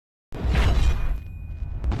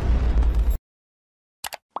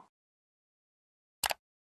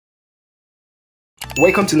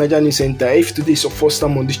Welcome to Nigeria News Center. If today is your first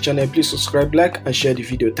time on this channel, please subscribe, like and share the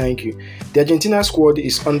video. Thank you. The Argentina squad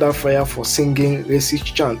is under fire for singing racist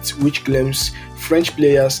chants which claims French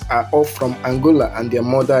players are all from Angola and their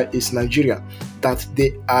mother is Nigerian, that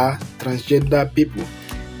they are transgender people.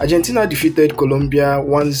 Argentina defeated Colombia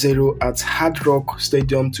 1-0 at Hard Rock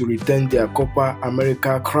Stadium to retain their Copa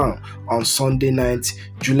America crown on Sunday night,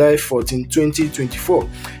 July 14, 2024.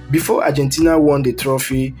 Before Argentina won the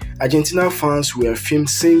trophy, Argentina fans were filmed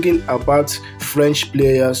singing about French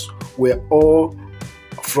players were all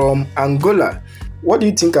from Angola. What do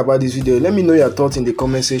you think about this video? Let me know your thoughts in the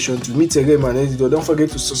comment section. To meet again my next video, don't forget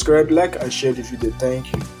to subscribe, like and share the video.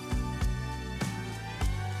 Thank you.